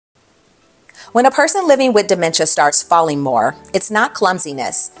When a person living with dementia starts falling more, it's not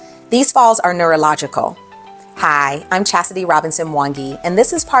clumsiness. These falls are neurological. Hi, I'm Chastity Robinson Mwangi, and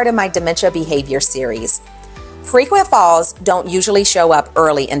this is part of my Dementia Behavior series. Frequent falls don't usually show up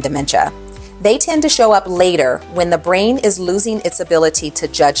early in dementia. They tend to show up later when the brain is losing its ability to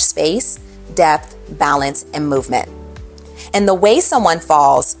judge space, depth, balance, and movement. And the way someone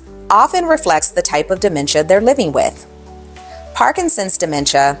falls often reflects the type of dementia they're living with. Parkinson's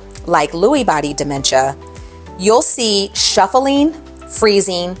dementia, like Lewy body dementia, you'll see shuffling,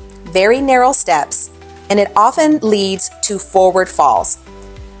 freezing, very narrow steps, and it often leads to forward falls.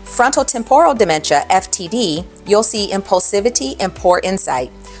 Frontotemporal dementia, FTD, you'll see impulsivity and poor insight,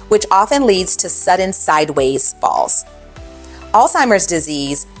 which often leads to sudden sideways falls. Alzheimer's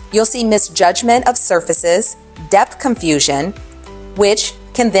disease, you'll see misjudgment of surfaces, depth confusion, which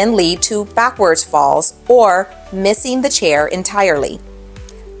can then lead to backwards falls or missing the chair entirely.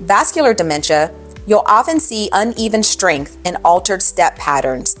 Vascular dementia, you'll often see uneven strength and altered step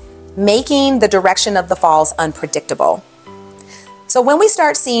patterns, making the direction of the falls unpredictable. So when we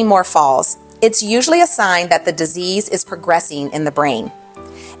start seeing more falls, it's usually a sign that the disease is progressing in the brain.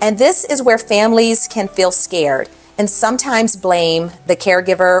 And this is where families can feel scared and sometimes blame the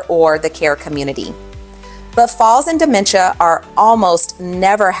caregiver or the care community. But falls in dementia are almost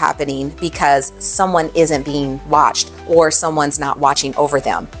never happening because someone isn't being watched or someone's not watching over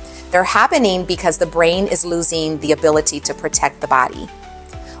them. They're happening because the brain is losing the ability to protect the body.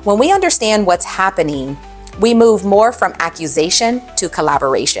 When we understand what's happening, we move more from accusation to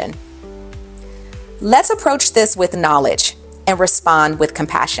collaboration. Let's approach this with knowledge and respond with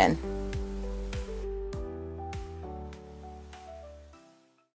compassion.